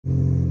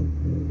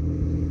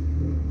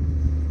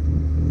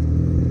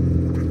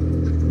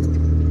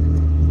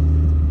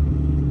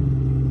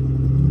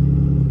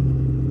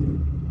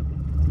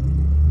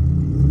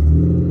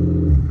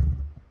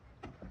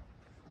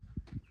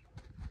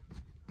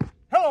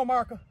Hello,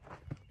 America.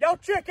 Y'all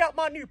check out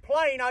my new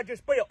plane I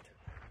just built.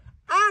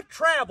 I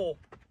travel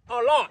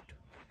a lot,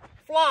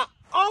 fly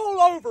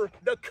all over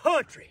the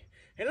country.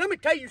 And let me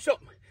tell you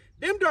something,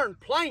 them darn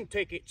plane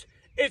tickets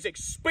is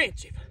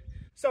expensive.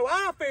 So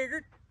I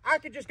figured I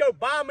could just go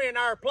buy me an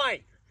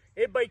airplane.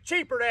 It'd be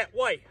cheaper that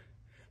way.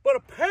 But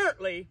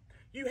apparently,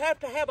 you have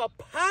to have a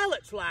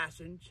pilot's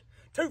license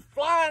to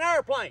fly an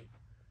airplane,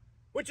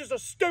 which is the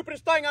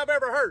stupidest thing I've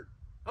ever heard.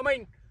 I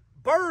mean,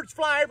 birds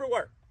fly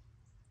everywhere.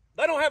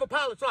 They don't have a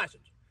pilot's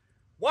license.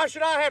 Why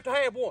should I have to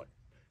have one?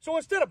 So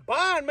instead of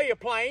buying me a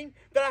plane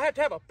that I have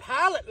to have a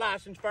pilot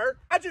license for,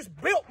 I just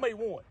built me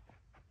one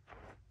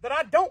that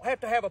I don't have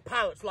to have a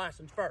pilot's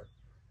license for.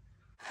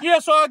 Yeah,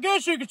 so I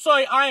guess you could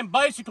say I am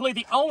basically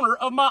the owner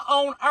of my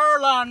own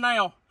airline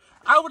now.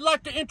 I would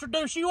like to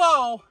introduce you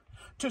all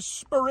to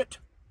Spirit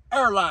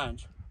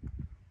Airlines.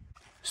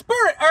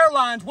 Spirit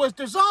Airlines was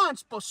designed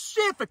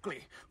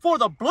specifically for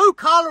the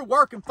blue-collar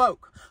working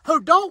folk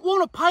who don't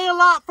want to pay a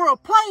lot for a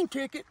plane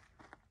ticket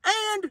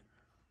and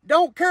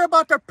don't care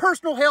about their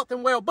personal health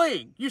and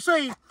well-being. You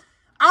see,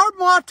 our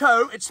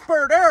motto at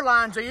Spirit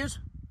Airlines is,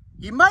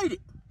 you made it,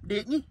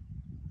 didn't you?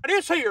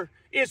 This here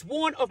is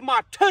one of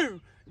my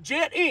 2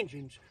 jet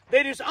engines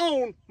that is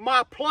on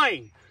my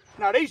plane.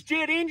 Now, these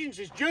jet engines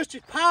is just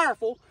as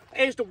powerful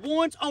as the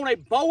ones on a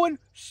Boeing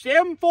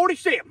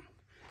 747.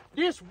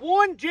 This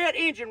one jet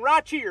engine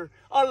right here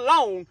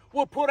alone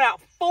will put out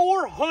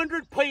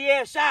 400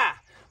 PSI.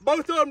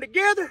 Both of them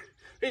together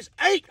is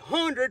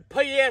 800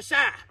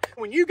 PSI.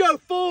 When you go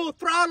full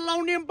throttle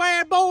on them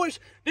bad boys,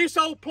 this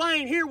old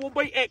plane here will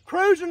be at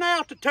cruising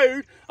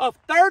altitude of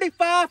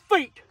 35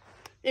 feet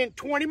in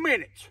 20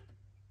 minutes.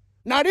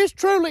 Now, this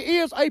truly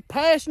is a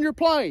passenger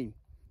plane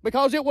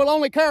because it will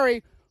only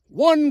carry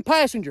 1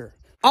 passenger.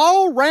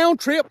 All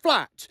round-trip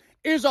flights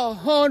is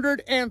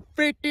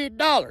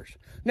 $150.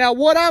 Now,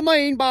 what I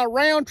mean by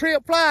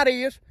round-trip flight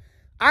is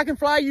I can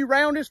fly you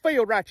round this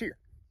field right here,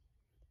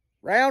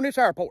 round this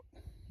airport,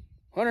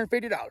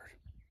 $150.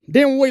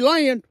 Then when we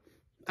land,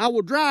 I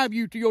will drive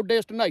you to your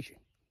destination.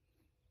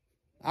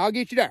 I'll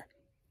get you there.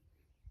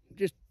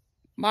 Just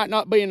might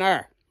not be in the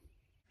air.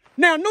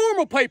 Now,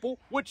 normal people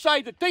would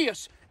say that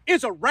this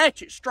is a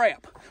ratchet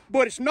strap,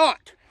 but it's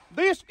not.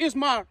 This is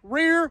my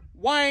rear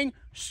wing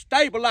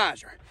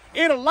stabilizer.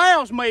 It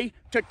allows me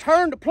to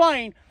turn the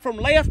plane from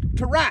left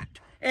to right,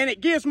 and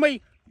it gives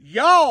me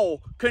yaw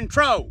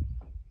control.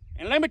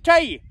 And let me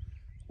tell you,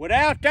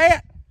 without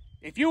that,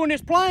 if you in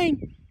this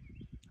plane,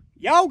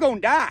 y'all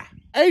gonna die.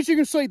 As you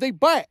can see, the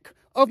back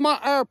of my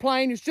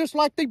airplane is just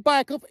like the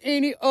back of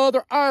any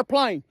other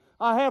airplane.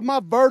 I have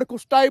my vertical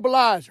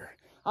stabilizer.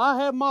 I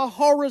have my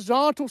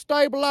horizontal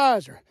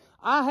stabilizer.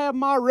 I have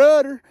my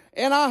rudder,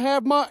 and I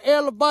have my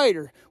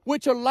elevator,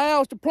 which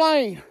allows the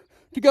plane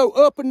to go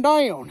up and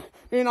down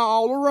and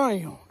all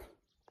around.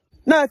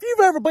 Now, if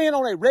you've ever been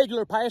on a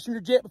regular passenger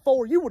jet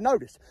before, you will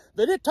notice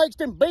that it takes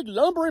them big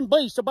lumbering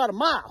beasts about a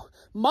mile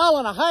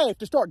and a half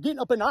to start getting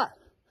up in the air.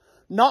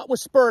 Not with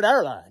Spirit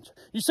Airlines.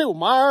 You see, with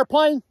my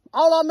airplane,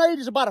 all I need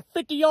is about a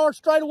 50-yard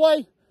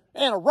straightaway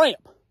and a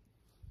ramp.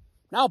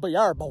 And I'll be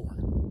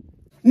airborne.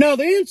 Now,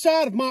 the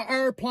inside of my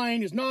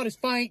airplane is not as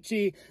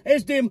fancy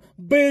as them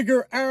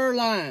bigger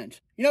airlines.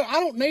 You know, I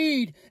don't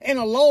need an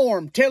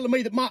alarm telling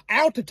me that my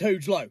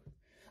altitude's low.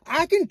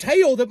 I can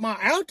tell that my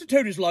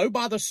altitude is low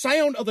by the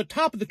sound of the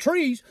top of the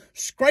trees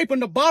scraping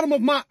the bottom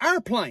of my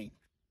airplane.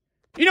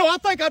 You know, I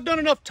think I've done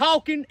enough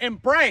talking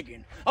and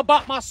bragging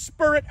about my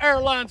Spirit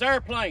Airlines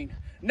airplane.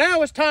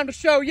 Now it's time to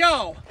show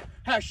y'all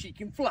how she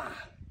can fly.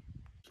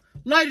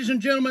 Ladies and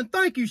gentlemen,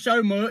 thank you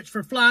so much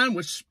for flying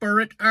with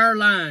Spirit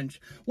Airlines.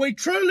 We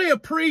truly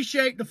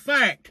appreciate the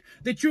fact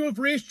that you have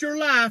risked your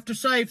life to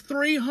save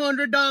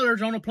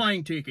 $300 on a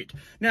plane ticket.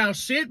 Now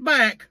sit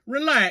back,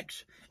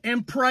 relax,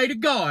 and pray to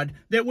God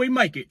that we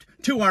make it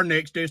to our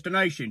next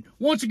destination.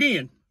 Once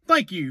again,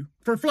 thank you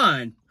for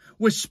flying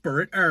with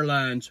Spirit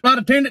Airlines. Flight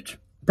attendants,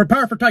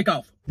 prepare for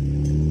takeoff.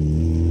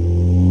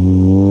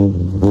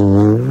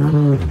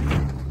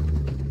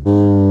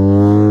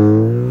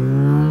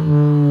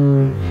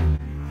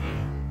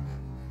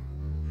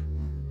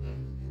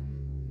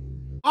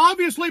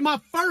 Obviously, my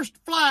first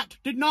flight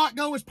did not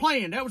go as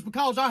planned. That was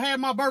because I had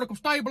my vertical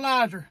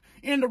stabilizer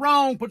in the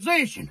wrong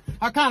position.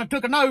 I kind of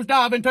took a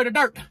nosedive into the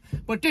dirt.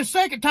 But this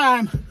second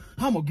time,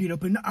 I'm going to get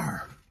up in the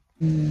air.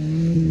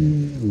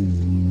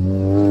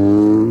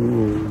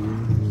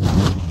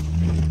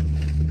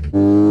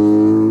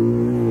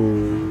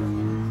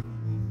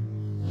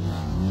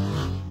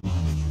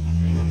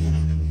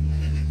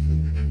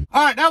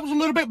 All right, that was a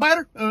little bit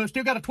better.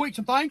 Still got to tweak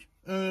some things,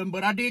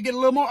 but I did get a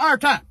little more air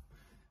time.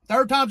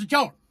 Third time's a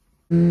charm.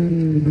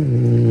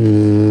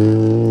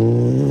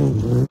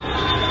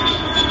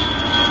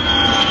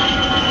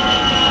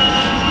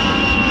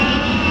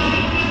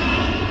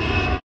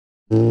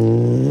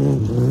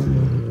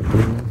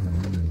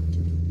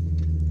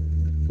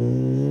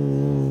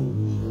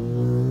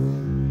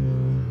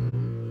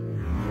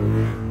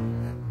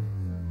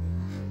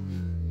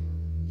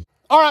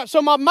 All right,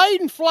 so my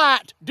maiden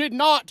flight did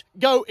not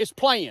go as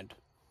planned.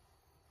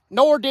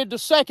 nor did the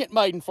second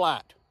maiden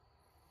flight,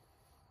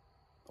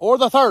 or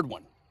the third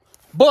one.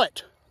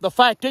 But the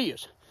fact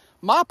is,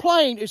 my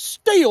plane is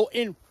still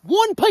in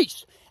one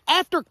piece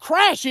after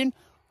crashing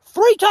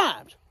 3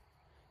 times.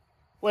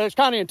 Well, it's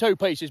kind of in 2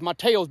 pieces. My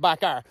tail's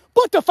back there.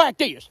 But the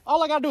fact is,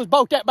 all I got to do is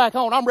bolt that back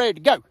on. I'm ready to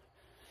go.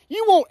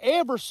 You won't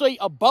ever see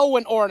a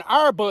Boeing or an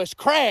Airbus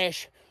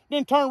crash,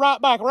 then turn right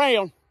back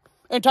around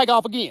and take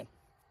off again.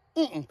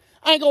 Ain't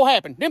going to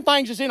happen. Them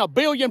things is in a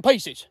billion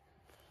pieces.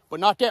 But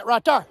not that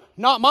right there.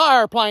 Not my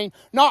airplane.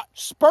 Not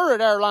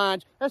Spirit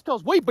Airlines. That's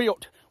because we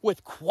built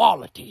with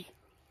quality.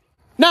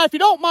 Now, if you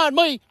don't mind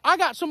me, I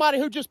got somebody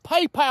who just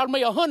PayPal'd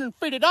me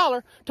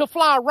 $150 to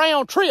fly a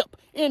round trip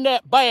in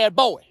that bad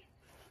boy.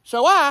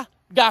 So I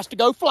got to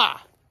go fly.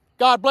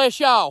 God bless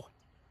y'all.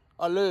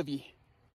 I love you.